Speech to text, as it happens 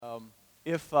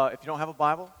If you don't have a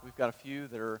Bible, we've got a few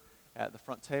that are at the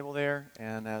front table there.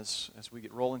 And as we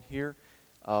get rolling here,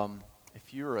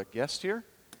 if you're a guest here,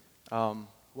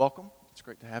 welcome. It's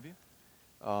great to have you.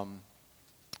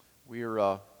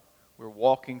 We're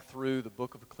walking through the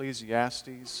book of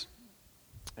Ecclesiastes,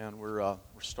 and we're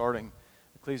starting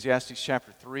Ecclesiastes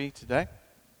chapter 3 today.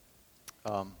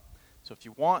 So if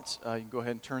you want, you can go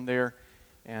ahead and turn there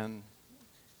and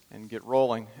get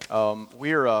rolling.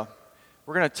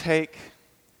 We're going to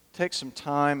take some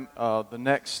time the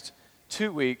next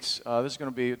 2 weeks. This is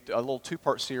going to be a little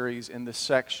two-part series in this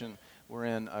section. We're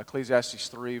in Ecclesiastes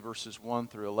 3, verses 1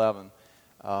 through 11,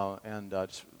 and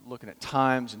just looking at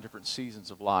times and different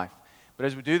seasons of life. But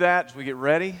as we do that, as we get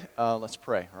ready, let's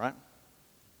pray, all right?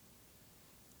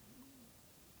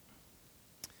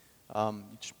 You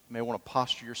just may want to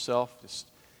posture yourself just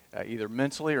either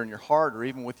mentally or in your heart or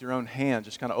even with your own hand.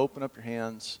 Just kind of open up your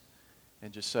hands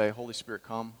and just say, Holy Spirit,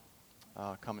 come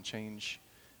and change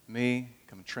me,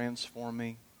 come and transform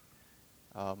me.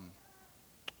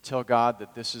 Tell God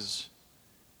that this is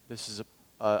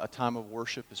a time of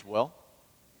worship as well.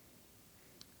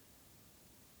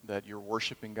 That you're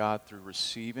worshiping God through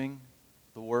receiving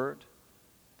the Word,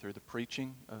 through the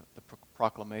preaching, the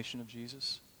proclamation of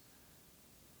Jesus.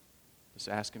 Just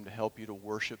ask Him to help you to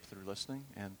worship through listening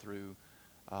and through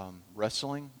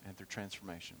wrestling and through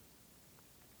transformation.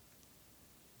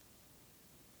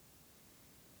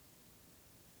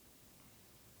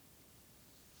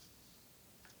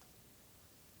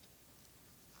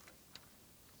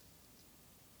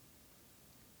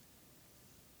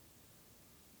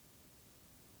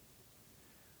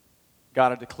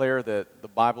 God, I declare that the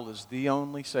Bible is the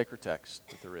only sacred text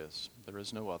that there is. There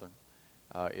is no other.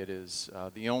 It is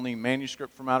the only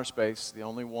manuscript from outer space, the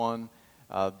only one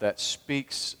that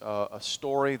speaks a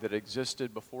story that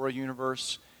existed before a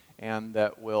universe and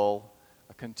that will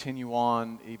continue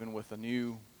on even with a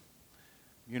new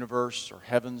universe or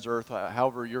heavens, earth,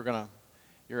 however you're gonna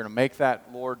make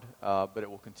that, Lord, but it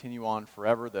will continue on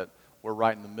forever, that we're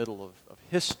right in the middle of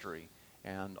history,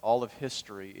 and all of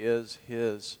history is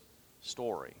His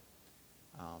story,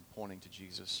 pointing to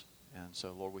Jesus. And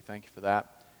so, Lord, we thank you for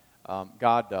that.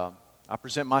 God, I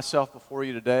present myself before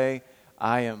you today.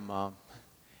 I'm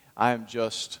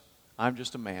just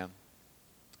a man,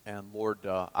 and Lord,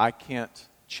 I can't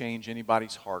change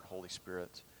anybody's heart, Holy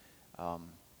Spirit. I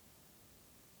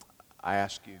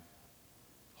ask you,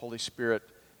 Holy Spirit,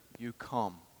 you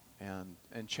come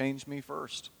and change me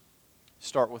first.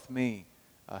 Start with me.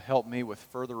 Help me with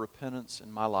further repentance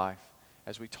in my life.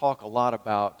 As we talk a lot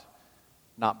about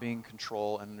not being in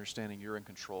control and understanding you're in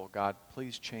control, God,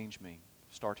 please change me.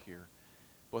 Start here.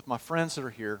 With my friends that are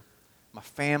here, my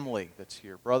family that's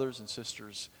here, brothers and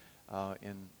sisters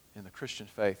in the Christian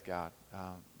faith, God,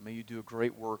 may you do a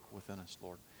great work within us,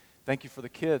 Lord. Thank you for the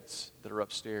kids that are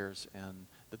upstairs and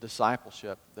the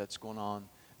discipleship that's going on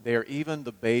there, even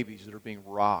the babies that are being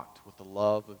rocked with the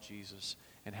love of Jesus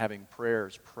and having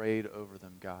prayers prayed over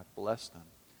them, God. Bless them.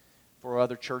 For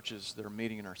other churches that are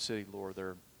meeting in our city, Lord,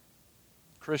 they're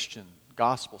Christian,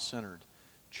 gospel-centered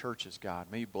churches,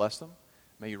 God. May you bless them.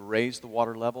 May you raise the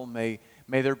water level. May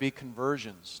there be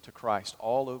conversions to Christ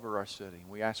all over our city. And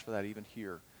we ask for that even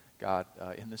here, God,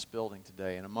 in this building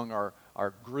today. And among our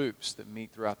groups that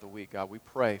meet throughout the week, God, we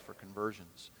pray for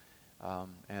conversions.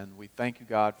 And we thank you,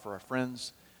 God, for our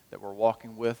friends that we're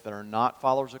walking with that are not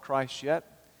followers of Christ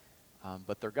yet,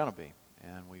 but they're going to be.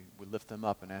 And we lift them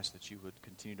up and ask that you would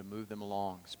continue to move them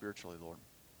along spiritually, Lord.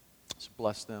 So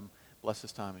bless them. Bless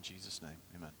this time in Jesus' name.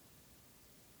 Amen.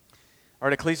 All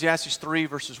right, Ecclesiastes 3,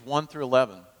 verses 1 through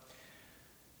 11.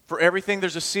 For everything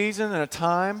there's a season and a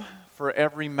time for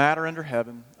every matter under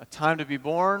heaven, a time to be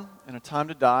born and a time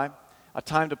to die, a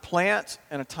time to plant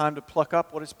and a time to pluck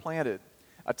up what is planted,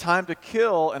 a time to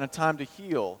kill and a time to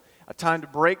heal, a time to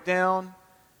break down,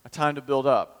 a time to build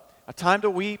up, a time to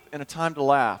weep and a time to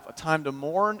laugh, a time to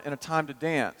mourn and a time to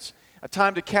dance, a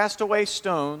time to cast away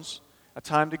stones, a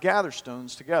time to gather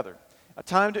stones together, a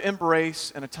time to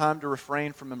embrace and a time to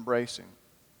refrain from embracing,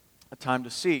 a time to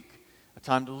seek, a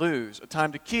time to lose, a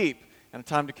time to keep and a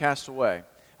time to cast away,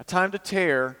 a time to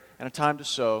tear and a time to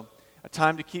sow, a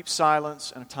time to keep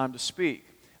silence and a time to speak,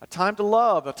 a time to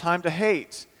love, a time to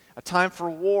hate, a time for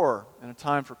war and a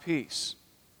time for peace.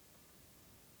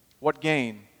 What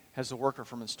gain has the worker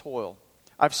from his toil?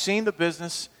 I've seen the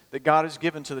business that God has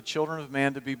given to the children of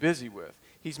man to be busy with.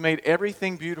 He's made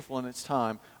everything beautiful in its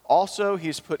time. Also, He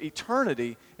has put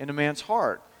eternity into man's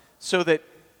heart, so that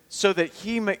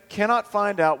he cannot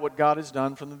find out what God has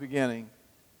done from the beginning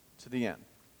to the end.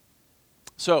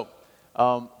 So,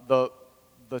 the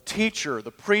teacher,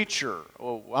 the preacher,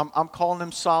 I'm calling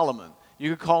him Solomon. You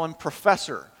could call him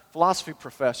professor, philosophy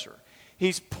professor.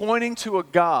 He's pointing to a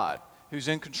God who's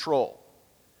in control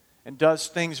and does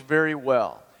things very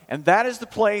well. And that is the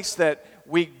place that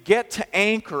we get to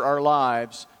anchor our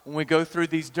lives when we go through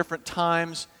these different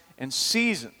times and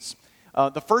seasons.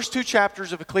 The first 2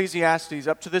 chapters of Ecclesiastes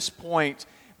up to this point,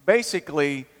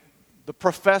 basically, the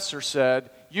professor said,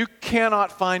 you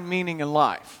cannot find meaning in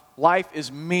life. Life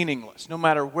is meaningless. No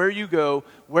matter where you go,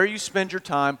 where you spend your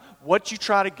time, what you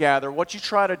try to gather, what you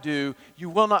try to do, you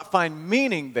will not find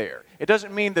meaning there. It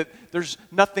doesn't mean that there's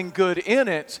nothing good in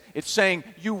it. It's saying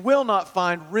you will not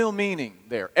find real meaning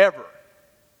there, ever,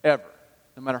 ever,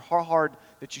 no matter how hard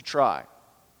that you try.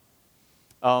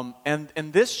 And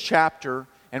in this chapter,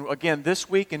 and again, this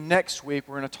week and next week,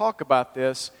 we're going to talk about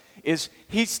this, is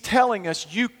he's telling us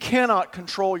you cannot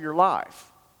control your life.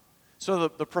 So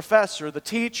the professor, the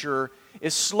teacher,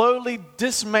 is slowly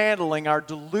dismantling our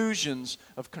delusions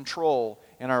of control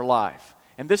in our life.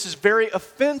 And this is very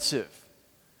offensive,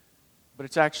 but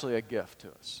it's actually a gift to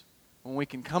us. When we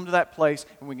can come to that place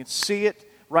and we can see it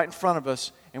right in front of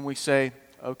us and we say,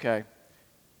 okay,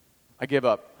 I give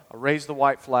up. I raise the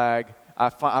white flag.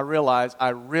 I realize I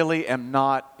really am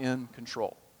not in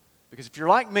control. Because if you're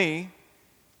like me,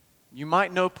 you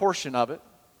might know a portion of it,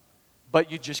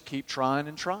 but you just keep trying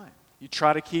and trying. You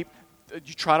try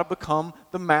to become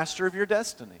the master of your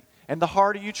destiny. And the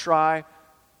harder you try,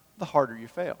 the harder you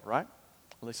fail, right?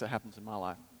 At least that happens in my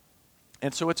life.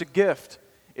 And so it's a gift.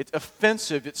 It's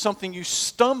offensive. It's something you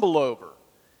stumble over.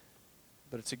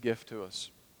 But it's a gift to us.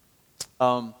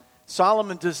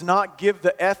 Solomon does not give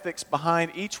the ethics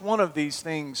behind each one of these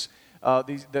things,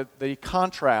 the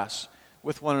contrasts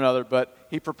with one another, but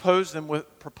he proposes them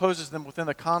within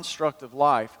the construct of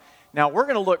life. Now, we're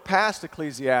going to look past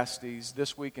Ecclesiastes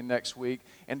this week and next week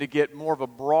and to get more of a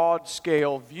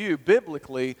broad-scale view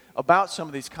biblically about some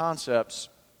of these concepts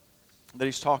that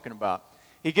he's talking about.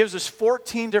 He gives us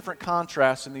 14 different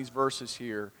contrasts in these verses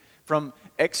here, from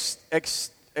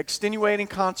extenuating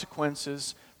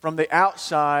consequences from the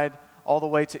outside all the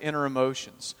way to inner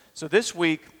emotions. So this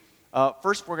week,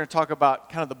 first we're going to talk about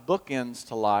kind of the bookends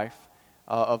to life,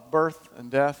 of birth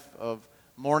and death, of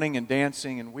mourning and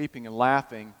dancing and weeping and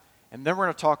laughing. And then we're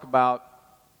going to talk about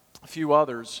a few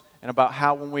others and about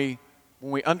how when we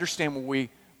understand, when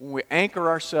we anchor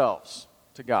ourselves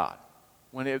to God,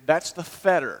 that's the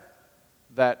fetter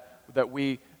that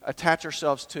we attach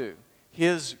ourselves to,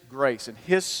 His grace and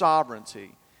His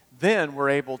sovereignty, then we're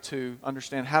able to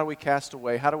understand how do we cast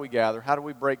away, how do we gather, how do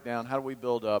we break down, how do we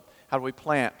build up, how do we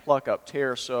plant, pluck up,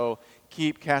 tear, sow,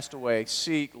 keep, cast away,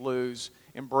 seek, lose,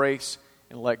 embrace,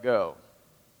 and let go.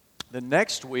 The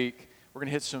next week, we're going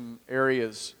to hit some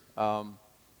areas that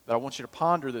I want you to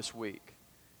ponder this week.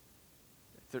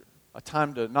 A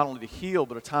time to not only to heal,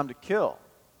 but a time to kill.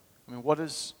 I mean, what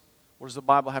does the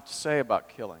Bible have to say about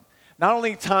killing? Not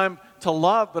only a time to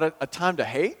love, but a time to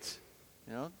hate.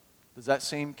 You know, does that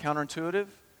seem counterintuitive?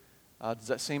 Does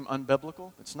that seem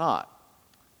unbiblical? It's not.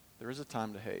 There is a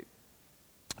time to hate.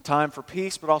 A time for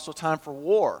peace, but also a time for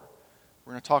war.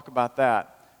 We're going to talk about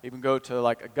that. Even go to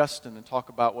like Augustine and talk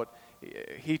about what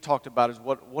he talked about is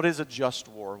what is a just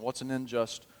war, what's an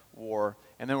unjust war.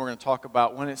 And then we're going to talk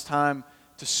about when it's time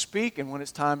to speak and when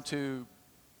it's time to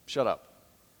shut up,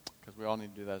 because we all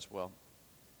need to do that as well.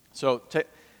 So take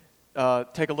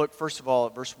a look, first of all,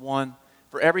 at verse 1.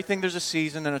 For everything there's a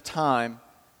season and a time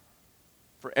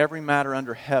for every matter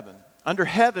under heaven. Under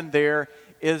heaven there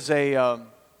is it's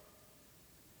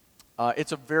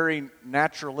a very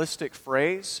naturalistic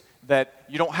phrase that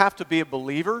you don't have to be a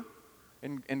believer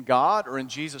in God or in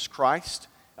Jesus Christ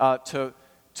to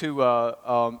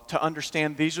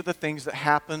understand these are the things that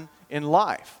happen in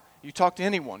life. You talk to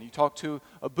anyone, you talk to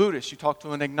a Buddhist, you talk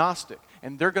to an agnostic,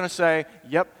 and they're going to say,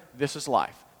 yep, this is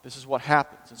life. This is what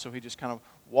happens. And so he just kind of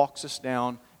walks us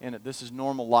down in it. This is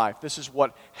normal life. This is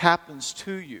what happens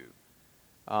to you.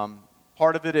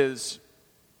 Part of it is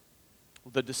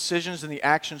the decisions and the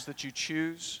actions that you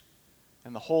choose,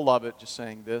 and the whole of it just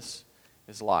saying this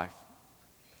is life.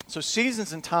 So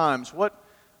seasons and times, what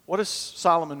does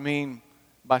Solomon mean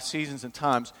by seasons and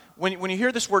times? When you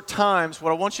hear this word times,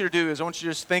 what I want you to do is I want you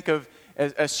to just think of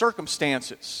as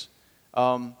circumstances,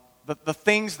 the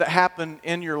things that happen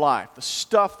in your life, the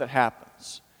stuff that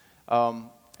happens.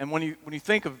 And when you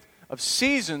think of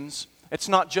seasons, it's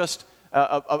not just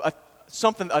a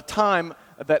time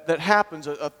that happens,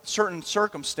 a certain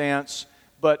circumstance,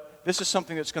 but this is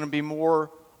something that's going to be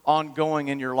more ongoing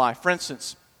in your life. For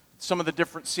instance, some of the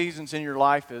different seasons in your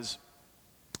life is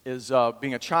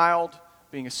being a child,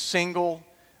 being a single.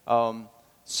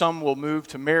 Some will move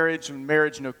to marriage, and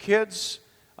marriage, no kids,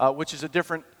 which is a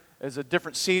different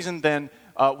season than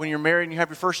when you're married and you have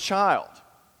your first child.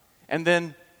 And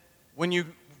then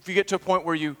if you get to a point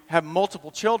where you have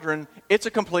multiple children, it's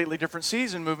a completely different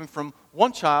season, moving from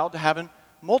one child to having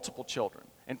multiple children.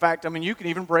 In fact, you can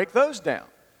even break those down.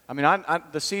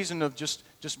 The season of just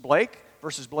Blake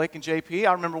versus Blake and JP,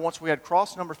 I remember once we had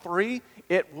cross number 3,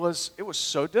 it was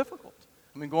so difficult.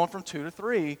 Going from 2 to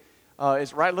 3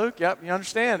 is right, Luke? Yep, you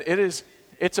understand.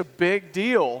 It's a big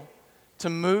deal to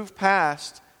move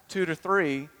past 2 to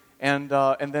 3, and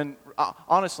then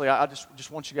honestly, I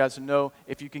just want you guys to know,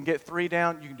 if you can get 3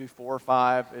 down, you can do 4 or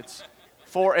 5. It's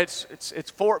 4.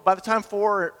 It's 4. By the time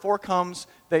 4 comes,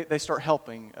 they start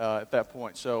helping at that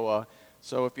point. So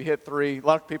if you hit 3, a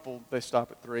lot of people they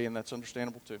stop at 3, and that's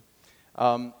understandable too.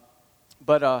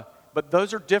 But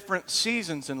those are different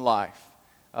seasons in life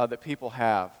that people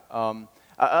have.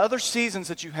 Other seasons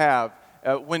that you have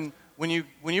when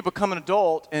you become an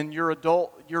adult and your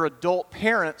adult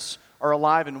parents are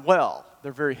alive and well.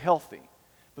 They're very healthy.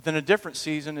 But then a different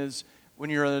season is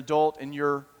when you're an adult and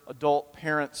your adult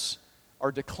parents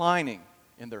are declining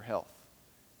in their health.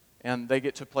 And they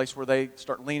get to a place where they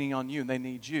start leaning on you and they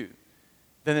need you.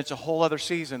 Then it's a whole other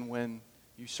season when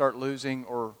you start losing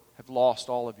or have lost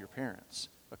all of your parents.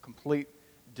 A complete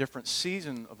different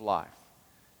season of life.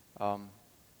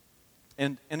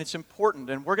 And it's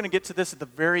important, and we're going to get to this at the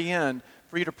very end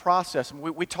for you to process. And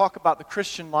we talk about the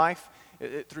Christian life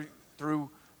through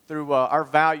our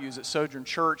values at Sojourn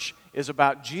Church is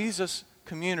about Jesus,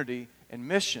 community, and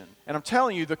mission. And I'm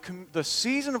telling you, the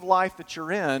season of life that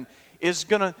you're in is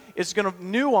going to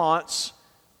nuance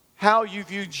how you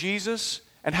view Jesus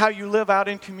and how you live out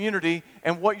in community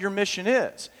and what your mission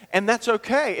is. And that's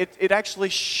okay. It actually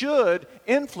should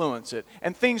influence it.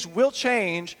 And things will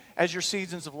change as your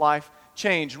seasons of life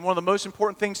change. And one of the most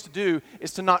important things to do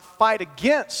is to not fight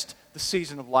against the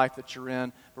season of life that you're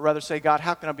in, but rather say, God,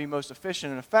 how can I be most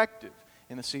efficient and effective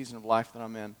in the season of life that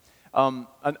I'm in?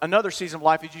 Another season of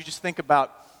life is you just think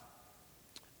about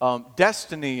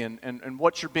destiny and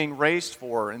what you're being raised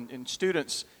for. And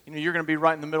students, you're going to be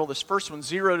right in the middle of this first one,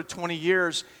 0 to 20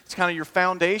 years. It's kind of your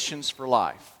foundations for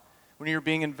life. When you're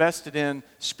being invested in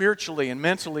spiritually and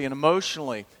mentally and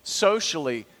emotionally,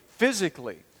 socially,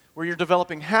 physically, where you're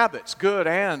developing habits, good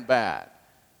and bad.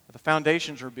 The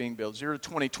foundations are being built. 0 to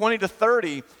 20. 20 to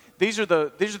 30, these are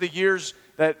the years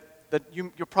that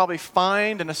you'll probably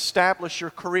find and establish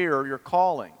your career or your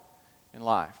calling in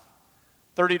life.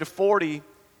 30 to 40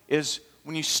 is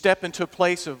when you step into a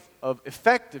place of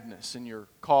effectiveness in your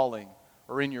calling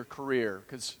or in your career.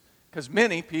 Because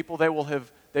many people,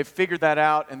 they've figured that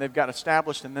out and they've got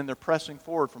established, and then they're pressing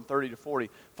forward from 30 to 40.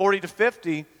 40 to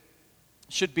 50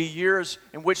 should be years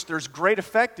in which there's great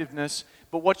effectiveness,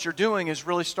 but what you're doing is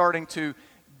really starting to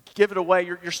give it away.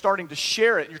 You're starting to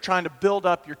share it. You're trying to build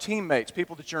up your teammates,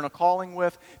 people that you're in a calling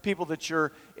with, people that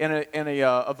you're in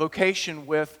a vocation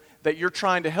with, that you're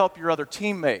trying to help your other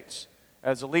teammates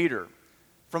as a leader.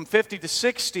 From 50 to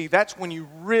 60, that's when you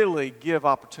really give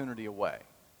opportunity away.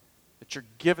 That you're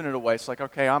giving it away. It's like,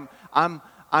 okay, I'm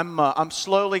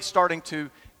slowly starting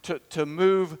to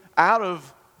move out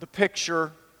of the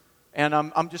picture, and I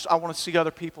want to see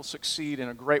other people succeed in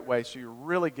a great way. So you're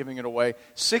really giving it away.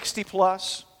 60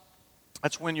 plus,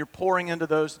 that's when you're pouring into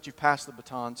those that you've passed the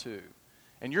baton to,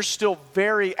 and you're still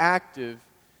very active.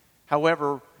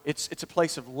 However, it's a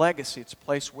place of legacy. It's a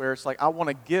place where it's like, I want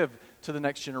to give to the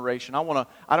next generation. I don't want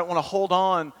to hold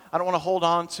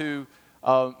on to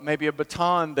maybe a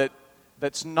baton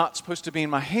that's not supposed to be in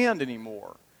my hand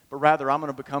anymore, but rather I'm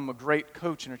going to become a great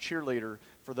coach and a cheerleader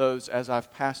for those as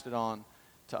I've passed it on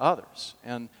to others.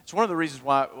 And it's one of the reasons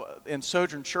why in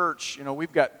Sojourn Church,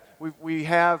 we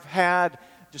have had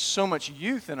just so much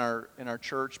youth in our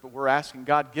church, but we're asking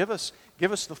God, give us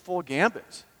the full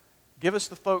gambit. Give us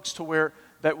the folks to where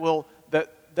that will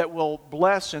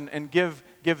bless and give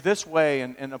this way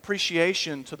and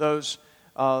appreciation to those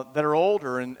that are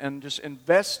older and just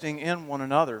investing in one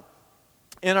another.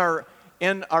 In our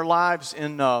lives,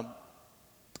 in the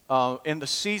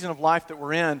season of life that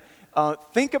we're in,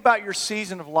 think about your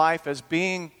season of life as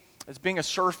being a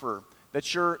surfer.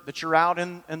 That you're out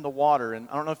in the water. And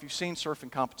I don't know if you've seen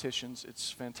surfing competitions. It's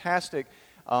fantastic.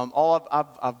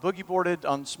 I've boogie boarded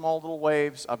on small little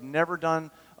waves. I've never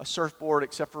done a surfboard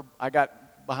except for I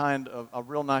got behind a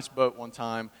real nice boat one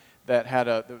time that had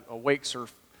a wake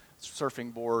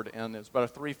surfing board, and it was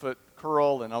about a 3-foot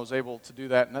curl, and I was able to do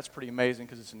that, and that's pretty amazing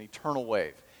because it's an eternal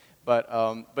wave. But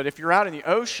if you're out in the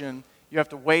ocean, you have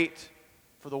to wait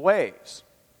for the waves,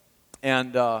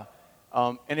 and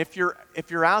if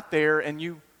you're out there and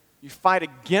you fight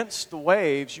against the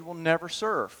waves, you will never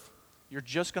surf. You're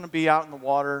just going to be out in the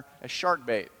water as shark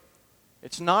bait.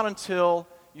 It's not until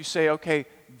you say, okay,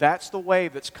 that's the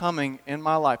wave that's coming in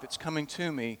my life. It's coming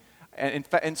to me. And in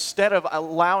fact, instead of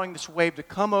allowing this wave to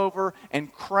come over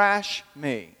and crash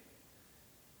me,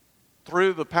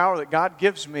 through the power that God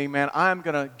gives me, man, I'm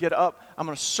going to get up. I'm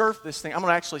going to surf this thing. I'm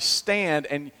going to actually stand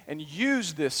and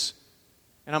use this,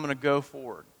 and I'm going to go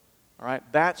forward. All right?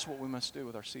 That's what we must do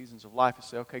with our seasons of life, is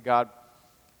say, okay, God,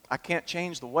 I can't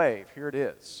change the wave. Here it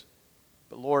is.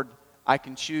 But Lord, I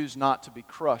can choose not to be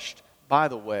crushed by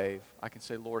the wave. I can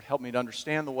say, Lord, help me to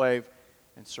understand the wave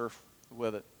and surf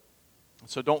with it.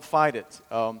 So don't fight it.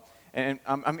 Have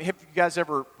you guys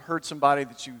ever heard somebody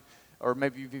that you, or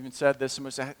maybe you've even said this,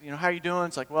 somebody say, how are you doing?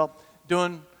 It's like, well,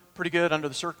 doing pretty good under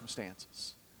the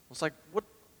circumstances. Well, it's like,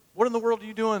 what in the world are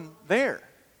you doing there?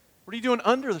 What are you doing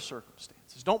under the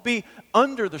circumstances? Don't be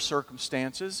under the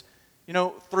circumstances.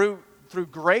 Through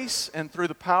grace and through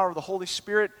the power of the Holy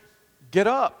Spirit, get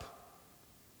up.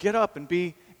 Get up and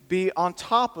be on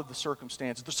top of the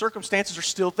circumstances. The circumstances are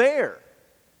still there.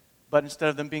 But instead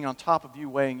of them being on top of you,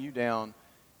 weighing you down,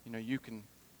 you can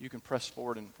press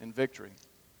forward in victory.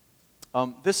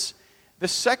 This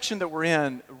section that we're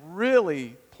in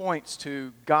really points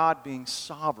to God being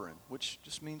sovereign, which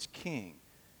just means king,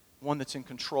 one that's in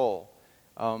control.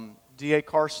 D.A.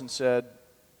 Carson said,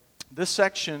 this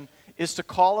section is to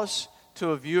call us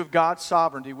to a view of God's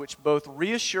sovereignty, which both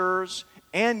reassures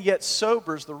and yet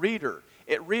sobers the reader.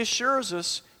 It reassures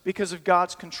us because of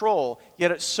God's control,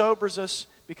 yet it sobers us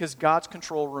because God's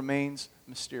control remains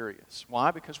mysterious.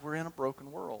 Why? Because we're in a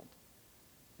broken world.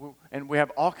 And we have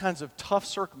all kinds of tough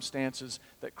circumstances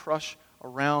that crush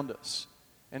around us.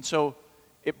 And so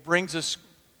it brings us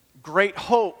great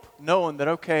hope knowing that,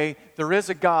 okay, there is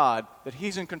a God, that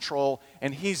He's in control,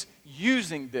 and He's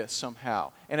using this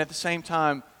somehow. And at the same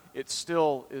time, it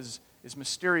still is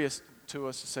mysterious to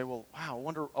us to say, well,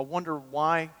 wow, I wonder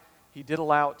why He did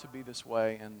allow it to be this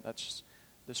way. And that's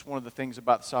one of the things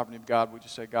about the sovereignty of God. We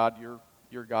just say, God,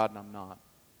 you're God and I'm not.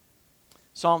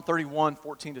 Psalm 31,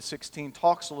 14-16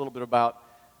 talks a little bit about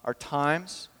our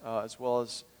times, as well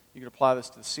as you can apply this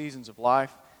to the seasons of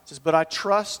life. It says, but I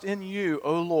trust in you,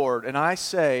 O Lord, and I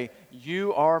say,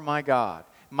 you are my God.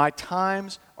 My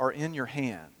times are in your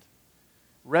hand.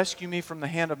 Rescue me from the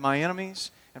hand of my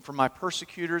enemies and from my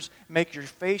persecutors. Make your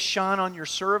face shine on your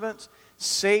servants.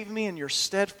 Save me in your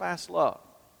steadfast love.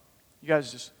 You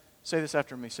guys just say this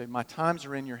after me. Say, my times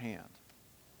are in your hand.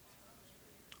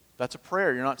 That's a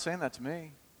prayer. You're not saying that to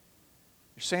me.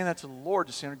 You're saying that to the Lord.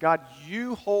 Just saying, God,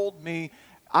 you hold me.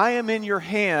 I am in your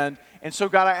hand. And so,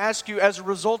 God, I ask you as a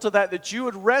result of that you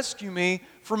would rescue me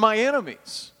from my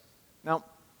enemies. Now,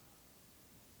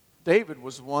 David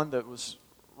was the one that was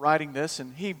writing this,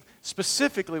 and he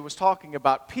specifically was talking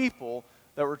about people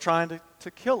that were trying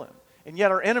to kill him. And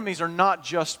yet our enemies are not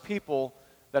just people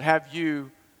that have you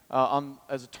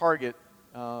as a target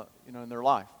in their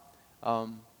life.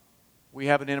 We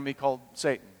have an enemy called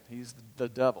Satan. He's the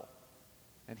devil.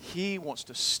 And he wants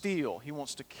to steal. He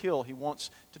wants to kill. He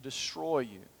wants to destroy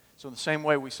you. So in the same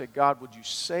way, we say, God, would you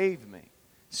save me?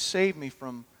 Save me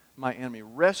from my enemy.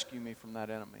 Rescue me from that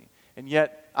enemy. And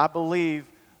yet, I believe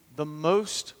one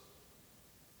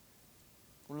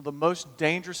of the most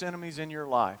dangerous enemies in your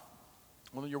life,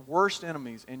 one of your worst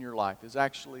enemies in your life is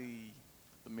actually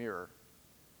the mirror.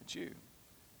 It's you.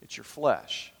 It's your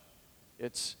flesh.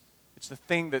 It's the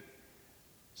thing that,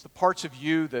 it's the parts of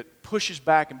you that pushes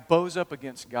back and bows up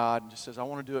against God and just says, I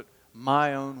want to do it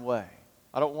my own way.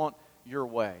 I don't want your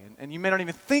way. And you may not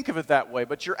even think of it that way,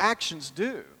 but your actions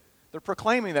do. They're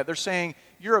proclaiming that. They're saying,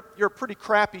 you're a pretty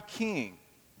crappy king,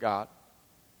 God.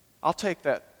 I'll take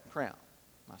that crown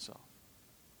myself.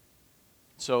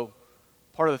 So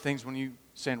part of the things when you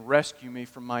saying, rescue me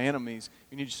from my enemies,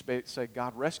 you need to say,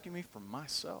 God, rescue me from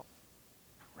myself.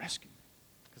 Rescue me.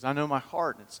 Because I know my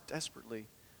heart, and it's desperately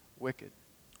wicked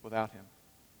without Him.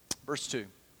 Verse 2.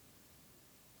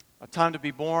 A time to be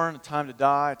born, a time to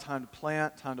die, a time to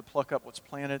plant, a time to pluck up what's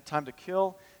planted, a time to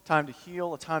kill, a time to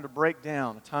heal, a time to break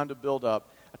down, a time to build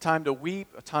up, a time to weep,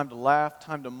 a time to laugh, a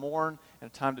time to mourn, and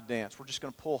a time to dance. We're just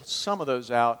going to pull some of those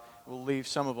out. We'll leave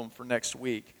some of them for next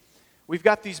week. We've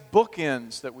got these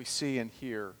bookends that we see in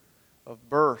here of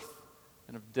birth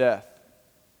and of death.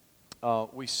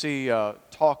 We see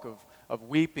talk of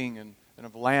weeping and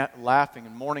of laughing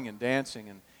and mourning and dancing.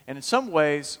 And in some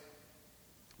ways,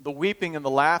 the weeping and the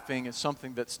laughing is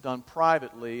something that's done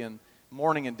privately, and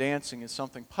mourning and dancing is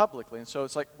something publicly. And so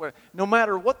it's like, no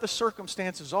matter what the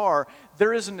circumstances are,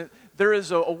 there is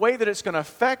a way that it's going to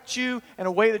affect you and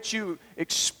a way that you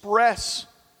express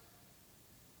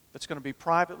that's going to be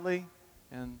privately,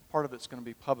 and part of it's going to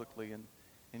be publicly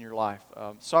in your life.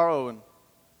 Sorrow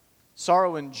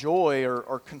and joy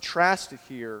are contrasted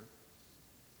here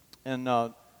And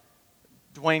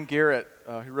Dwayne Garrett,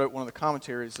 who wrote one of the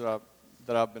commentaries that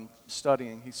I've been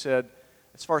studying, he said,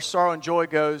 as far as sorrow and joy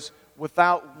goes,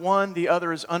 without one, the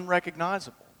other is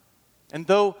unrecognizable. And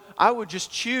though I would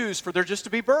just choose for there just to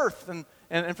be birth and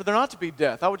for there not to be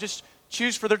death, I would just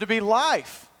choose for there to be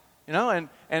life,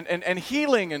 and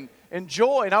healing and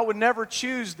joy, and I would never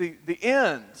choose the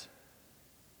end.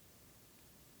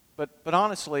 But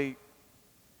honestly,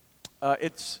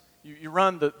 you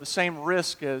run the same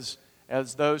risk as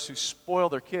those who spoil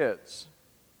their kids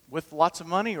with lots of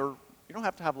money, or you don't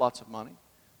have to have lots of money.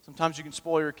 Sometimes you can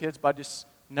spoil your kids by just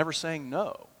never saying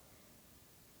no.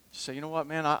 Just say, you know what,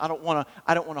 man, I don't want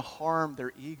to harm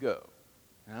their ego.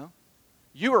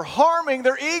 You are harming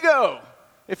their ego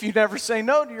if you never say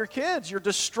no to your kids. You're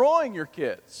destroying your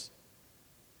kids.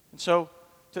 And so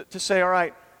to say, all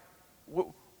right,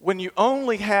 when you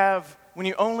only have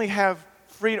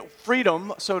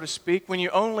freedom, so to speak, when you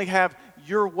only have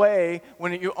your way,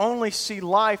 when you only see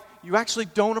life, you actually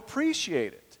don't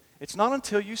appreciate it. It's not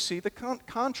until you see the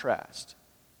contrast.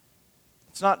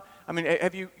 It's not. I mean,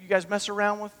 have you guys mess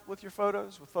around with your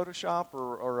photos, with Photoshop,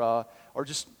 or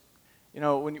just,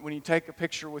 when you take a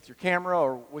picture with your camera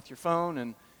or with your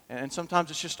phone, and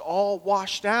sometimes it's just all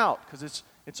washed out because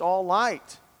it's all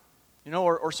light,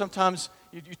 or sometimes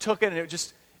you took it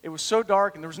and it was so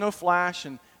dark and there was no flash,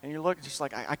 and you look just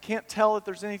like, I can't tell if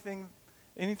there's anything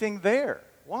there.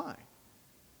 Why?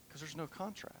 Because there's no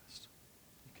contrast.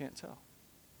 You can't tell.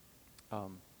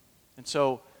 And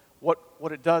so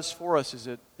what it does for us is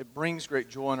it brings great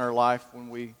joy in our life when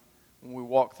we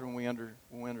walk through and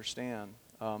when we understand.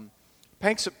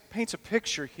 Paints a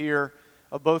picture here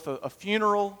of both a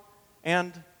funeral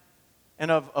and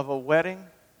of a wedding,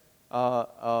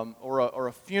 or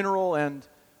a funeral and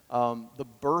the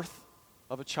birth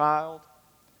of a child.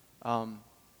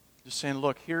 Just saying,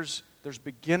 look, there's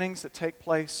beginnings that take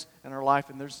place in our life,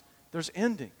 and there's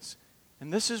endings.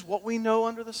 And this is what we know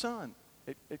under the sun.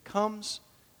 It comes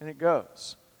and it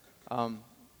goes.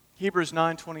 Hebrews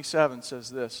 9:27 says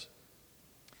this: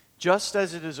 just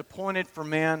as it is appointed for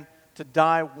man to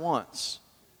die once,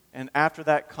 and after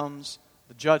that comes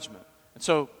the judgment. And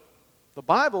so the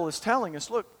Bible is telling us,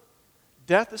 look,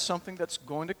 death is something that's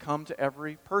going to come to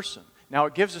every person. Now,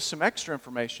 it gives us some extra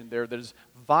information there that is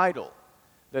vital,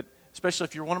 that especially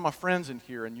if you're one of my friends in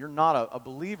here and you're not a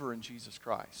believer in Jesus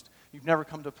Christ, you've never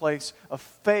come to a place of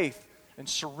faith and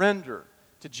surrender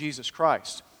to Jesus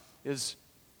Christ, is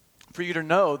for you to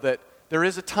know that there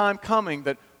is a time coming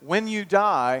that when you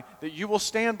die, that you will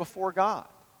stand before God.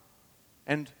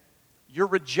 And your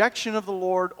rejection of the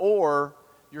Lord or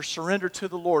your surrender to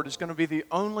the Lord is going to be the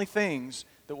only things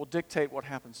that will dictate what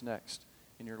happens next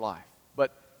in your life.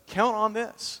 But count on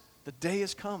this. The day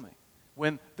is coming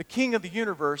when the King of the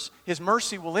universe, His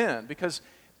mercy will end. Because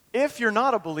if you're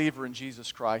not a believer in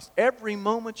Jesus Christ, every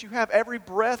moment you have, every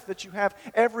breath that you have,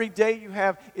 every day you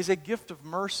have is a gift of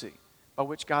mercy by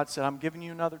which God said, I'm giving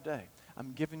you another day.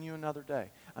 I'm giving you another day.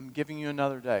 I'm giving you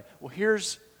another day. Well,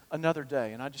 here's another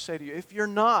day. And I just say to you, if you're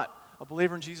not a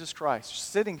believer in Jesus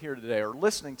Christ, sitting here today or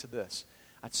listening to this,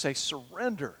 I'd say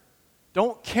surrender.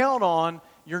 Don't count on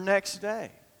your next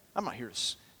day. I'm not here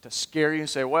to scare you and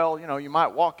say, well, you might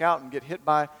walk out and get hit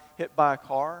by a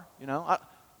car.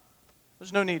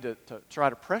 There's no need to try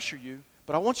to pressure you,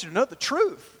 but I want you to know the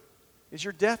truth is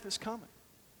your death is coming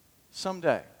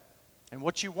someday. And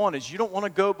what you want is you don't want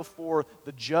to go before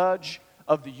the judge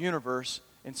of the universe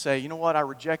and say, you know what, I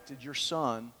rejected your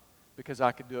son because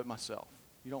I could do it myself.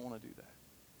 You don't want to do that.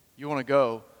 You want to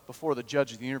go before the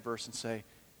judge of the universe and say,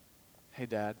 hey,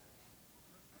 Dad,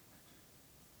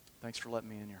 thanks for letting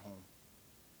me in your home.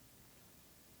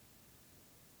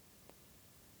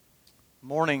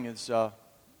 Mourning is a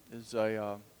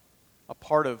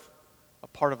part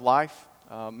of life.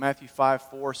 Matthew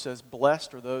 5:4 says,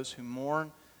 "Blessed are those who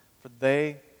mourn, for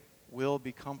they will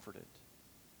be comforted."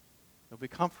 They'll be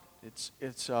comforted. It's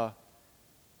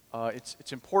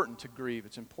important to grieve.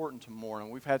 It's important to mourn,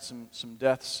 and we've had some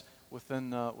deaths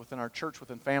within our church,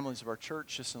 within families of our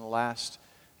church, just in the last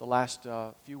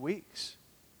few weeks.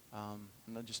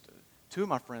 And just two of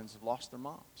my friends have lost their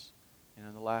moms,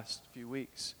 in the last few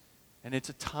weeks, and it's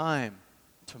a time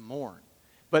to mourn.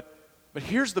 But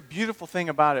here's the beautiful thing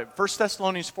about it. 1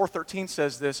 Thessalonians 4:13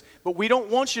 says this, "But we don't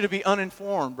want you to be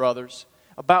uninformed, brothers,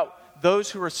 about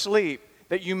those who are asleep,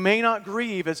 that you may not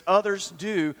grieve as others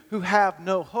do who have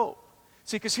no hope."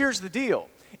 See, because here's the deal.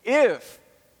 If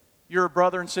you're a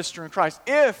brother and sister in Christ,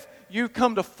 if you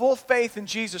come to full faith in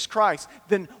Jesus Christ,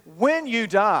 then when you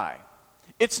die,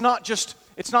 it's not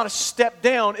a step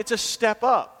down, it's a step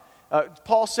up.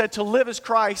 Paul said to live is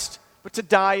Christ, but to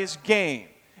die is gain.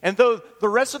 And though the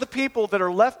rest of the people that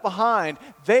are left behind,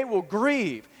 they will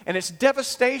grieve. And it's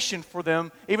devastation for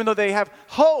them, even though they have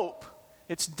hope.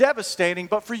 It's devastating,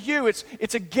 but for you,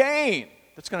 it's a gain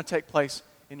that's going to take place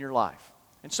in your life.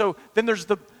 And so then there's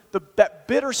that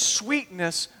bitter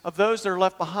sweetness of those that are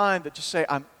left behind that just say,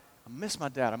 I miss my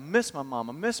dad, I miss my mom,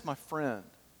 I miss my friend.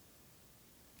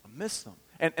 I miss them.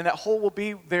 And that hole will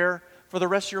be there for the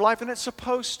rest of your life, and it's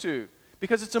supposed to,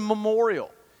 because it's a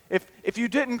memorial. If you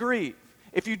didn't grieve,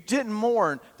 if you didn't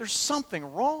mourn, there's something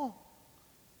wrong.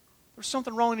 There's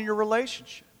something wrong in your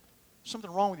relationship. There's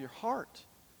something wrong with your heart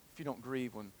if you don't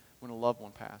grieve when a loved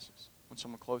one passes, when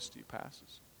someone close to you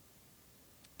passes.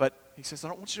 But he says, I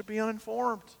don't want you to be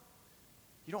uninformed.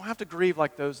 You don't have to grieve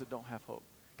like those that don't have hope.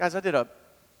 Guys, I did a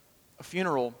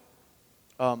funeral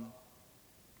a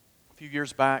few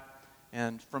years back,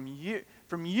 and from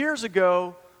years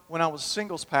ago when I was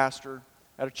singles pastor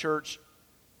at a church,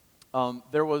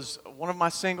 there was one of my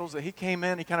singles that he came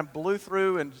in, he kind of blew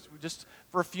through and just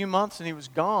for a few months and he was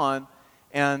gone.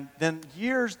 And then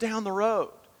years down the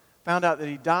road, found out that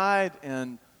he died,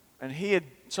 and he had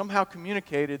somehow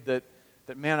communicated that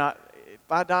man,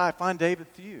 if I die, find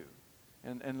David Thew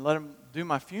and let him do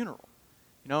my funeral.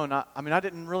 You know, and I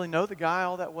didn't really know the guy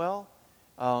all that well,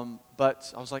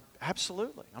 but I was like,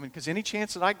 absolutely. Because any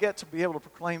chance that I get to be able to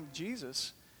proclaim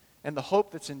Jesus and the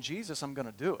hope that's in Jesus, I'm going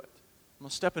to do it. I'm going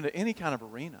to step into any kind of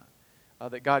arena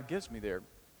that God gives me there.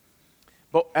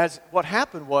 But what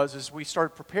happened was, as we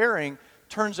started preparing,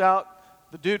 turns out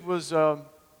the dude was an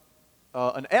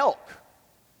elk.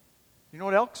 You know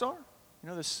what elks are? You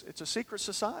know, it's a secret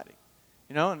society.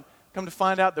 You know, and come to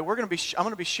find out that I'm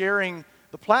going to be sharing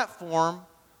the platform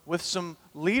with some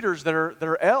leaders that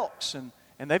are elks, and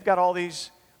they've got all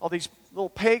these little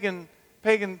pagan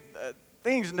things,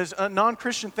 and there's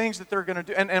non-Christian things that they're going to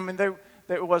do. And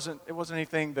it wasn't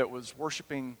anything that was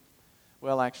worshiping.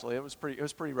 Well, actually, it was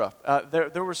pretty rough.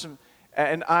 There were some,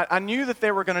 and I knew that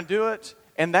they were going to do it,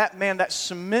 and that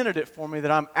cemented it for me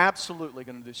that I'm absolutely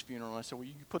going to do this funeral. And I said, well,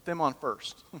 you put them on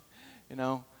first, you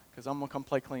know, because I'm going to come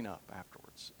play cleanup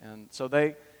afterwards. And so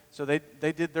they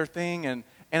did their thing, and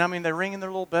they're ringing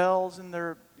their little bells, and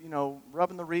they're, you know,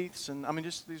 rubbing the wreaths, and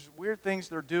just these weird things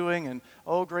they're doing, and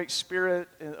oh, great spirit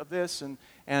of this,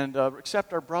 and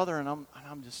accept our brother, and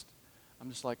I'm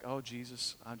just like, oh,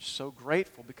 Jesus, I'm just so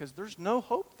grateful, because there's no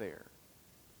hope there.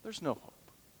 There's no hope.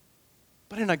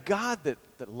 But in a God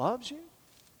that loves you,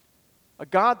 a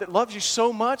God that loves you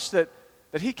so much that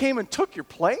he came and took your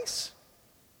place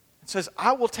and says,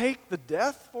 I will take the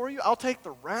death for you, I'll take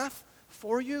the wrath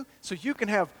for you, so you can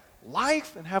have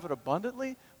life and have it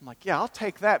abundantly. I'm like, yeah, I'll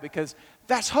take that, because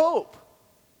that's hope.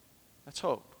 That's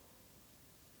hope.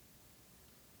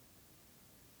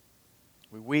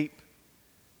 We weep.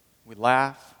 We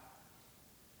laugh.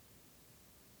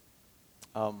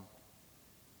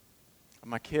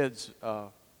 My kids,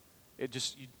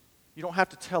 you don't have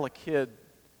to tell a kid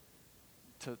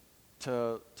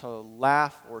to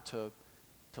laugh or to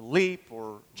leap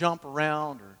or jump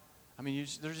around, or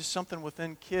there's just something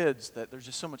within kids that there's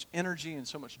just so much energy and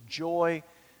so much joy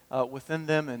within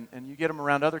them, and you get them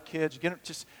around other kids. You get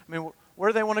them where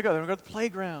do they want to go? They want to go to the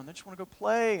playground. They just want to go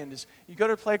play, and you go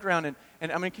to the playground, and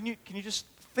can you just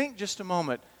think just a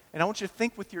moment, and I want you to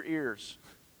think with your ears.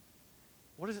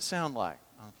 What does it sound like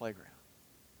on the playground?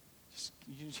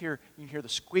 You can hear the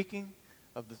squeaking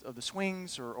of the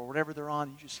swings or whatever they're on.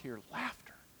 You just hear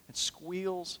laughter and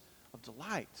squeals of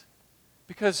delight,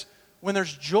 because when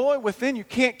there's joy within, you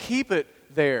can't keep it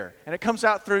there. And it comes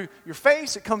out through your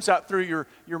face, it comes out through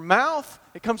your mouth,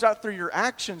 it comes out through your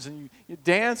actions, and you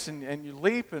dance and you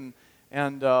leap, and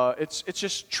it's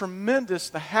just tremendous,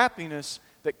 the happiness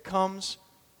that comes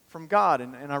from God.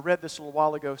 And I read this a little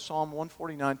while ago, Psalm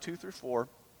 149, 2-4.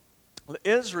 Let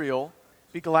Israel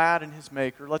be glad in his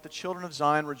maker. Let the children of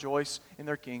Zion rejoice in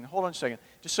their king. Hold on a second.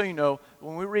 Just so you know,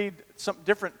 when we read some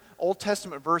different Old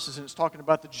Testament verses, and it's talking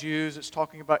about the Jews, it's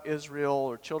talking about Israel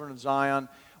or children of Zion,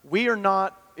 we are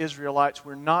not Israelites.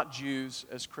 We're not Jews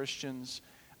as Christians.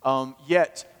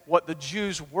 Yet, what the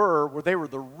Jews were they were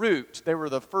the root. They were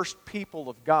the first people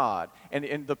of God.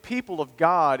 And the people of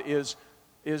God is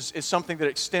something that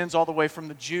extends all the way from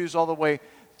the Jews all the way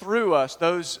through us.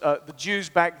 The Jews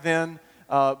back then,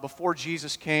 before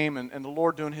Jesus came and the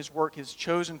Lord doing his work, his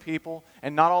chosen people,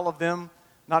 and not all of them,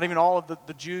 not even all of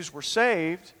the Jews were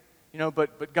saved,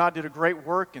 but God did a great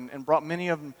work and brought many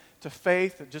of them to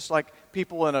faith. Just like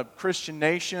people in a Christian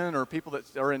nation or people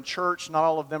that are in church, not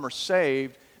all of them are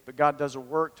saved, but God does a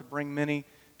work to bring many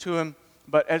to him.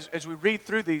 But as we read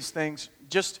through these things,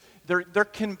 just there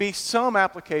can be some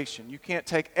application. You can't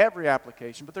take every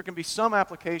application, but there can be some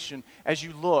application as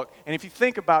you look. And if you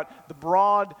think about the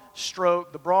broad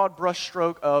brush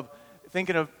stroke of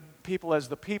thinking of people as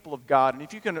the people of God, and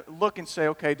if you can look and say,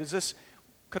 okay,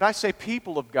 could I say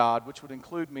people of God, which would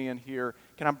include me in here?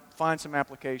 Can I find some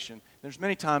application? There's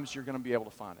many times you're going to be able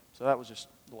to find it. So that was just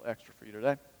a little extra for you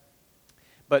today.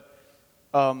 But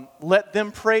let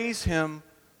them praise him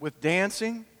with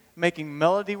dancing, making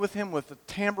melody with him with the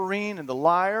tambourine and the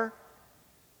lyre.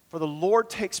 For the Lord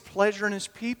takes pleasure in his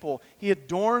people. He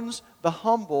adorns the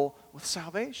humble with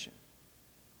salvation.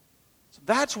 So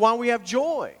that's why we have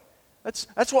joy. That's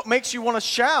what makes you want to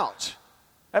shout.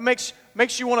 That makes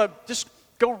you want to just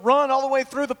go run all the way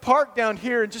through the park down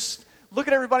here and just look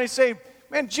at everybody and say,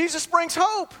 man, Jesus brings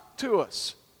hope to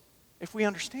us. If we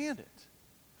understand it.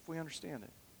 If we understand it.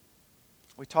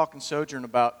 We talk in Sojourn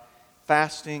about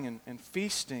fasting and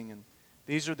feasting, and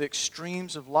these are the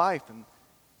extremes of life, and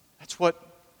that's what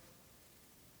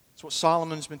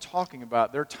Solomon's been talking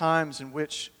about. There are times in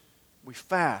which we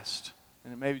fast,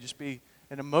 and it may just be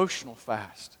an emotional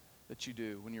fast that you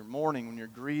do when you're mourning, when you're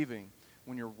grieving,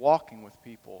 when you're walking with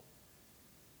people.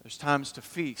 There's times to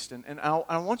feast, and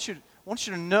I want you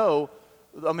to know,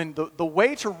 I mean, the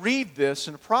way to read this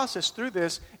and to process through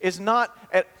this is not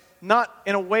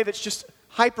in a way that's just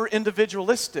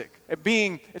hyper-individualistic.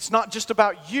 It's not just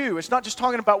about you. It's not just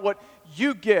talking about what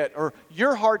you get or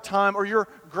your hard time or your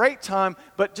great time,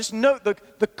 but just note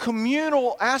the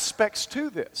communal aspects to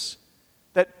this.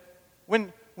 That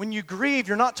when you grieve,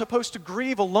 you're not supposed to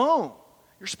grieve alone.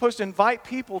 You're supposed to invite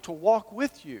people to walk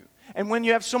with you. And when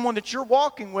you have someone that you're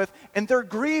walking with and they're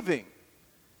grieving,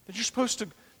 that you're supposed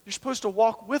to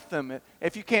walk with them.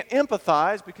 If you can't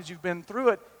empathize because you've been through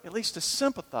it, at least to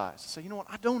sympathize. To say, you know what,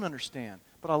 I don't understand,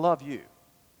 but I love you.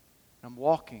 I'm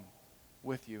walking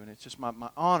with you, and it's just my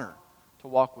honor to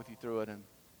walk with you through it.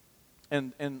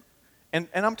 And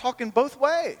I'm talking both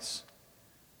ways.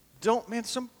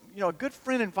 A good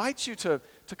friend invites you to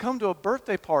come to a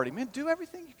birthday party. Man, do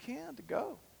everything you can to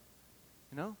go.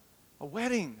 A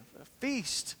wedding, a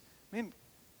feast. Man,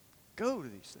 go to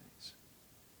these things.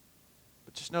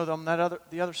 But just know that on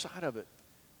the other side of it,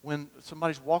 when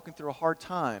somebody's walking through a hard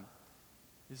time,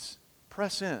 is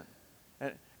press in.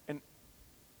 And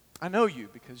I know you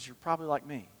because you're probably like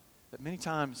me, that many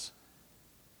times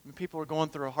when people are going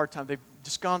through a hard time, they've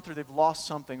lost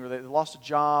something, or they've lost a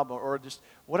job, or just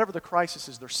whatever the crisis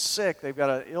is, they're sick, they've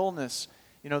got an illness,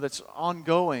 that's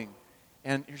ongoing,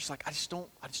 and you're just like, I just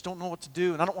don't know what to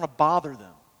do, and I don't want to bother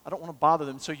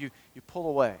them. So you pull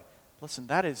away. Listen,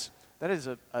 that is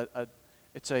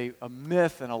it's a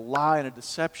myth and a lie and a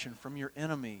deception from your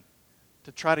enemy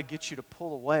to try to get you to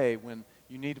pull away when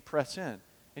you need to press in.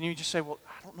 And you just say, well,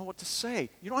 I don't know what to say.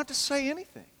 You don't have to say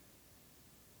anything.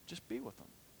 Just be with them.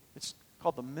 It's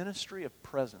called the ministry of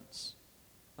presence.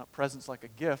 Not presence like a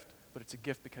gift, but it's a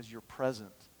gift because you're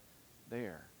present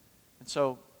there. And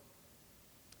so,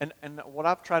 and what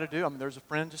I've tried to do, there's a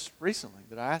friend just recently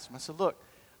that I asked him, I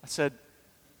said,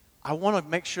 I want to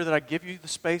make sure that I give you the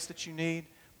space that you need,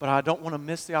 but I don't want to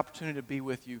miss the opportunity to be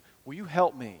with you. Will you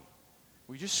help me?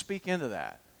 Will you just speak into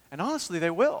that? And honestly, they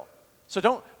will. So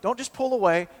don't just pull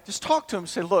away. Just talk to them and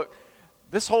say, look,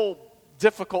 this whole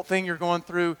difficult thing you're going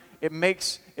through, it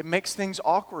makes things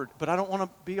awkward, but I don't want to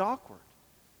be awkward.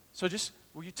 So just,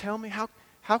 will you tell me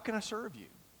how can I serve you?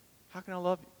 How can I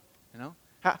love you?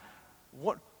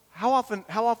 How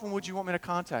often would you want me to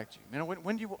contact you?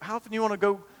 How often do you want to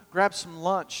go grab some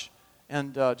lunch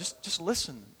and just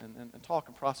listen and talk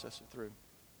and process it through?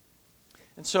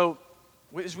 And so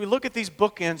as we look at these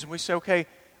bookends and we say, okay,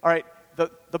 all right,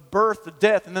 the birth, the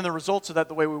death, and then the results of that,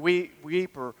 the way we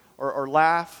weep or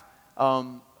laugh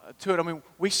to it,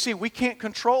 we see we can't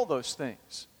control those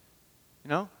things.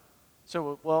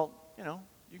 So, well,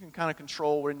 you can kind of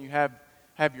control when you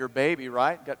have your baby,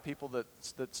 right? Got people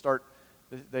that start,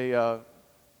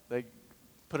 they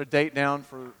put a date down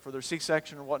for their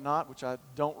C-section or whatnot, which I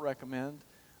don't recommend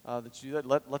that you do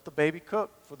that. Let the baby cook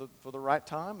for the right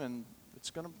time, and it's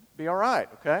going to be all right,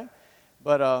 okay?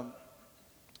 But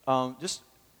just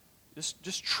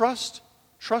trust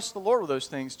the Lord with those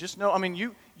things. Just know,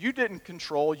 you didn't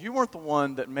control. You weren't the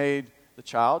one that made the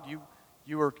child.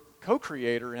 You were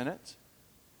co-creator in it,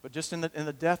 but just in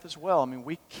the death as well.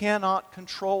 We cannot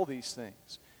control these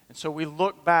things, and so we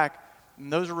look back.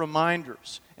 And those are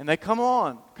reminders. And they come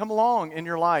along in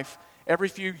your life every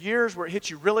few years where it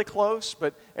hits you really close,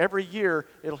 but every year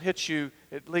it'll hit you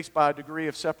at least by a degree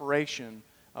of separation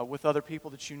with other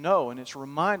people that you know. And it's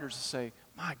reminders to say,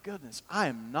 my goodness, I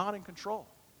am not in control.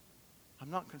 I'm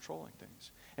not controlling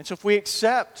things. And so if we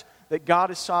accept that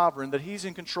God is sovereign, that He's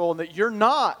in control, and that you're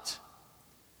not,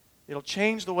 it'll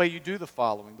change the way you do the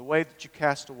following, the way that you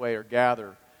cast away or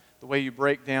gather, the way you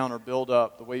break down or build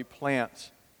up, the way you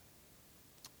plant,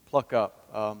 pluck up.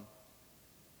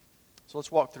 So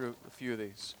let's walk through a few of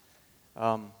these.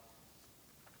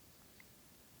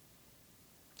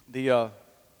 There's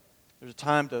a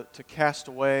time to cast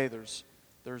away. There's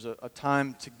a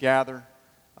time to gather.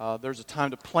 There's a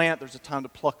time to plant. There's a time to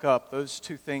pluck up. Those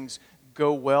two things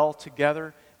go well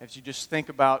together. As you just think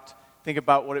about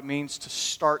what it means to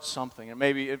start something, and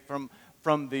maybe from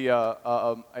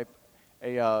a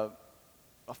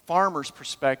farmer's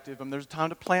perspective, there's a time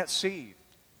to plant seed.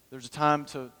 There's a time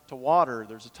to water.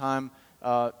 There's a time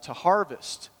to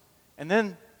harvest, and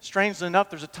then strangely enough,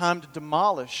 there's a time to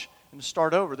demolish and to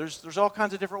start over. There's all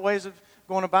kinds of different ways of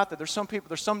going about that. There's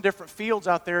some different fields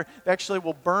out there that actually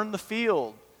will burn the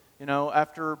field,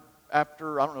 after I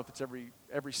don't know if it's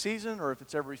every season or if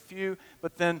it's every few,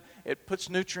 but then it puts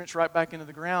nutrients right back into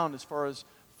the ground as far as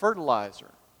fertilizer.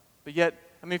 But yet,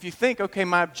 if you think, okay,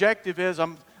 my objective is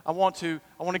I want to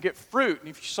get fruit, and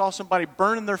if you saw somebody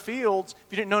burning their fields,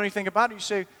 if you didn't know anything about it, you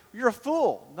say, you're a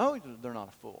fool. No, they're not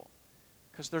a fool,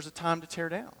 because there's a time to tear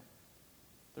down.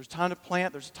 There's a time to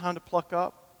plant. There's a time to pluck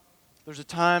up. There's a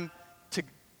time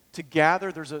to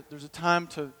gather. There's a time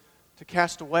to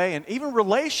cast away. And even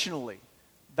relationally,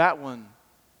 that one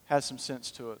has some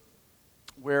sense to it,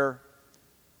 where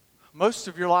most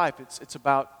of your life it's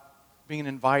about being an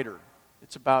inviter.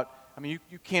 It's about, you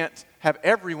can't have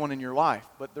everyone in your life,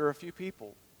 but there are a few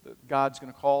people that God's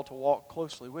going to call to walk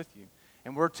closely with you.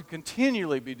 And we're to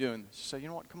continually be doing this. Say, you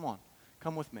know what, come on,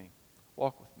 come with me,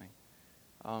 walk with me.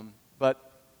 But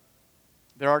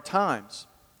there are times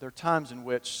in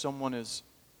which someone is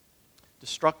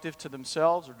destructive to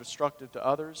themselves or destructive to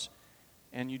others,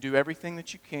 and you do everything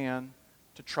that you can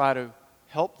to try to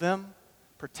help them,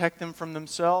 protect them from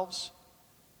themselves.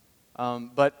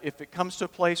 But if it comes to a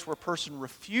place where a person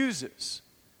refuses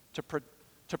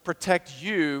to protect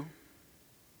you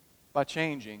by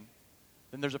changing,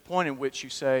 then there's a point in which you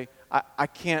say, I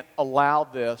can't allow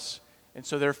this, and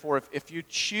so therefore if you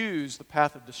choose the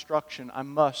path of destruction, I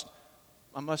must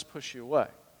push you away.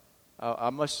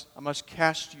 I must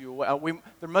cast you away.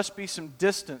 There must be some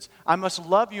distance. I must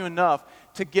love you enough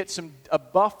to get a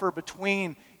buffer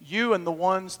between you and the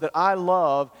ones that I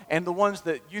love and the ones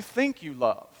that you think you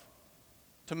love,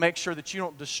 to make sure that you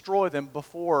don't destroy them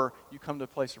before you come to a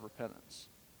place of repentance.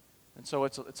 And so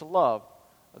it's a love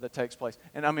that takes place.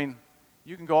 And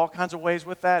you can go all kinds of ways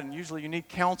with that, and usually you need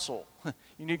counsel.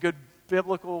 You need good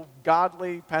biblical,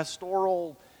 godly,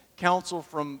 pastoral counsel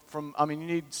from you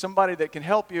need somebody that can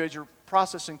help you as you're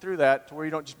processing through that, to where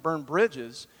you don't just burn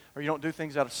bridges or you don't do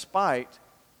things out of spite,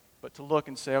 but to look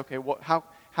and say, okay,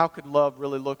 how could love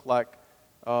really look like?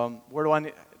 Where do I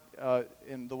need,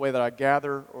 in the way that I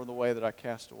gather or the way that I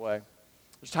cast away?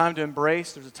 There's time to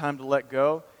embrace. There's a time to let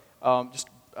go. We're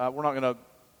not going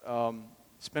to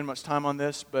spend much time on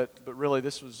this, but really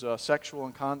this was sexual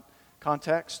in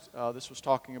context. This was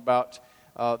talking about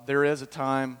there is a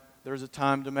time. There's a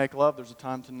time to make love. There's a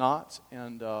time to not.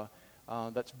 And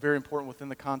that's very important within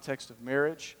the context of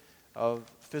marriage, of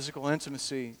physical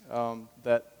intimacy,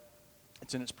 that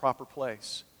it's in its proper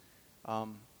place.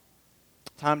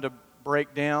 Time to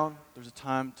break down. There's a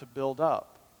time to build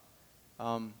up.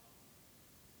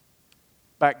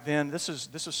 Back then, this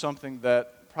is something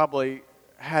that probably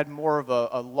had more of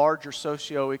a larger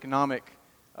socioeconomic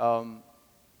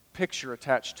picture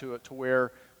attached to it, to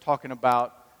where talking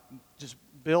about just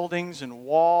buildings and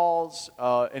walls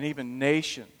and even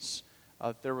nations.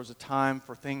 There was a time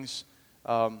for things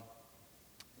to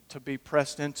be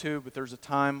pressed into, but there's a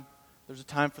time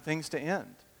for things to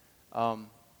end.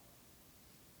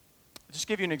 Just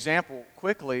give you an example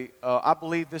quickly. I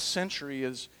believe this century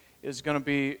is going to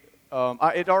be.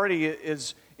 It already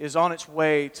is on its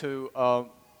way to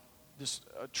just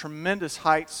tremendous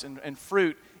heights and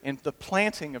fruit in the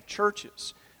planting of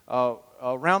churches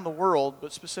around the world,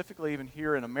 but specifically even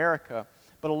here in America.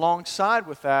 But alongside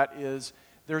with that is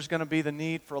there's going to be the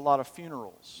need for a lot of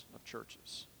funerals of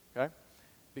churches, okay?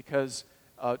 Because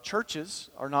churches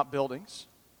are not buildings.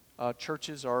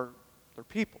 Churches are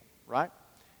people, right?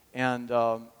 And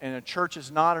a church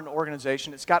is not an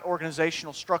organization. It's got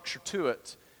organizational structure to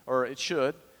it, or it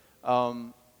should,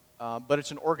 but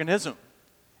it's an organism.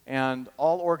 And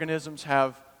all organisms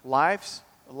have a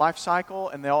life cycle,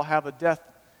 and they all have a death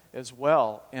as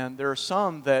well. And there are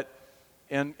some that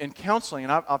in counseling,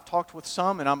 and I've talked with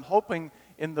some, and I'm hoping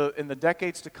in the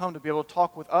decades to come to be able to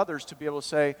talk with others, to be able to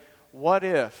say, what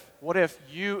if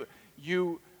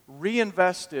you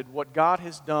reinvested what God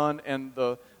has done and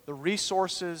the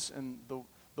resources and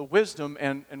the wisdom,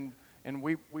 and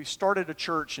we started a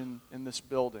church in this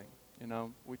building.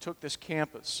 We took this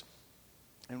campus,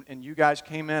 and you guys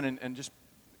came in and just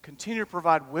continue to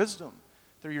provide wisdom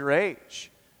through your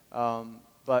age.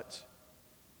 But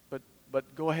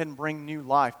go ahead and bring new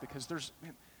life, because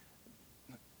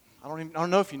I don't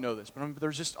know if you know this, but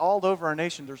there's just all over our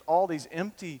nation, there's all these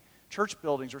empty church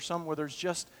buildings, or some where there's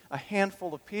just a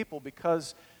handful of people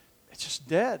because it's just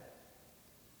dead.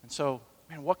 And so,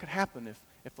 man, what could happen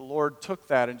if the Lord took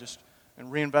that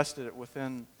and reinvested it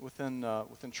within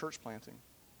church planting?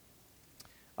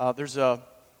 There's a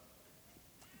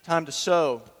time to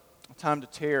sow, a time to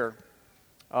tear.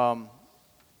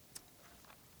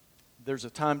 There's a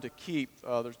time to keep.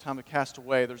 There's a time to cast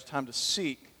away. There's a time to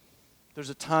seek. There's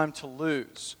a time to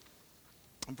lose.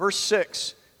 In verse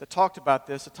 6 that talked about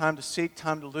this, a time to seek,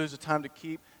 time to lose, a time to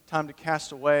keep, time to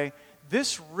cast away.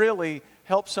 This really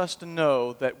helps us to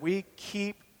know that we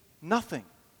keep nothing.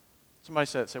 Somebody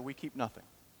said it. Say, we keep nothing.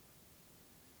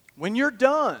 When you're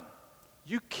done,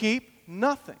 you keep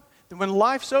nothing. Then when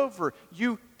life's over,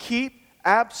 you keep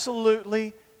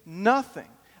absolutely nothing.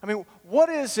 I mean, what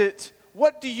is it?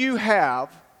 What do you have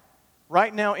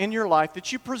right now in your life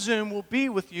that you presume will be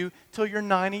with you till you're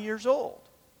 90 years old?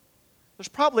 There's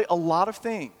probably a lot of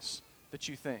things that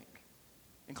you think,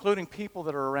 including people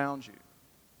that are around you.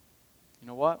 You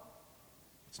know what?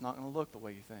 It's not going to look the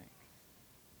way you think.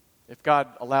 If God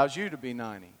allows you to be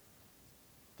 90,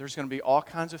 there's going to be all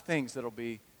kinds of things that'll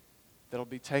be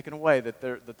taken away, that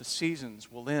the seasons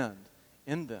will end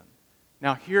in them.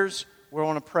 Now, here's where I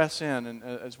want to press in, and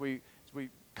as we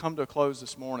come to a close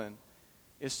this morning,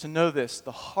 is to know this: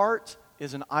 the heart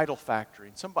is an idol factory.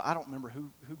 And somebody, I don't remember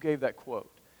who gave that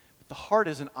quote, but the heart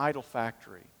is an idol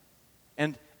factory.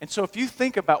 And so if you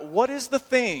think about what is the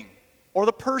thing or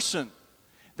the person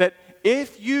that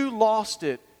if you lost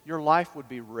it, your life would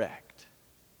be wrecked,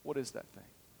 what is that thing?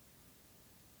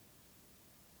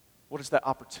 What is that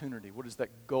opportunity? What is that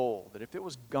goal? That if it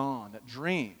was gone, that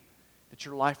dream, that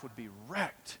your life would be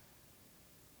wrecked.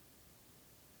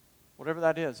 Whatever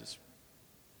that is,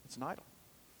 it's an idol.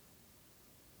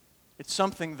 It's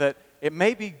something that it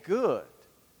may be good,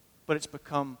 but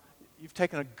you've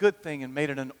taken a good thing and made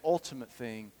it an ultimate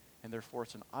thing, and therefore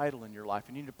it's an idol in your life.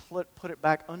 And you need to put it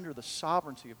back under the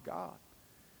sovereignty of God.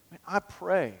 I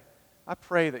pray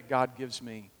that God gives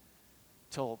me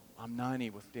till I'm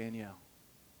 90 with Danielle.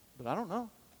 But I don't know.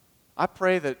 I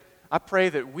pray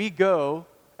that we go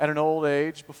at an old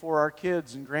age before our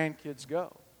kids and grandkids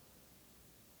go.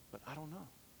 But I don't know.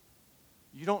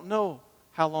 You don't know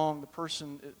how long the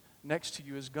person next to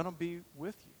you is going to be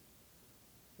with you.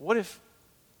 What if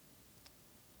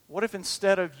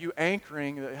instead of you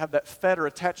anchoring, have that fetter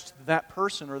attached to that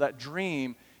person or that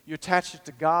dream, you attached it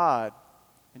to God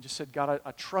and just said, God,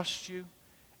 I trust you,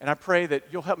 and I pray that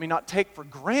you'll help me not take for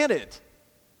granted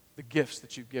the gifts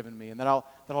that you've given me, and that I'll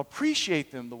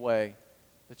appreciate them the way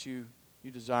that you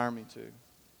desire me to.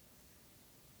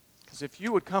 Because if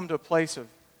you would come to a place of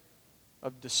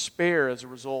despair as a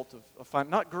result of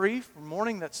not grief or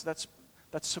mourning, that's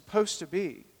supposed to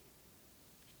be.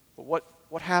 But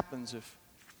what happens if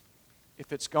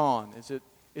it's gone?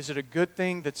 Is it a good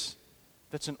thing that's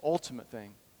an ultimate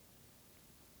thing?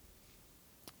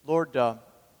 Lord, I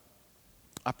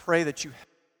pray that you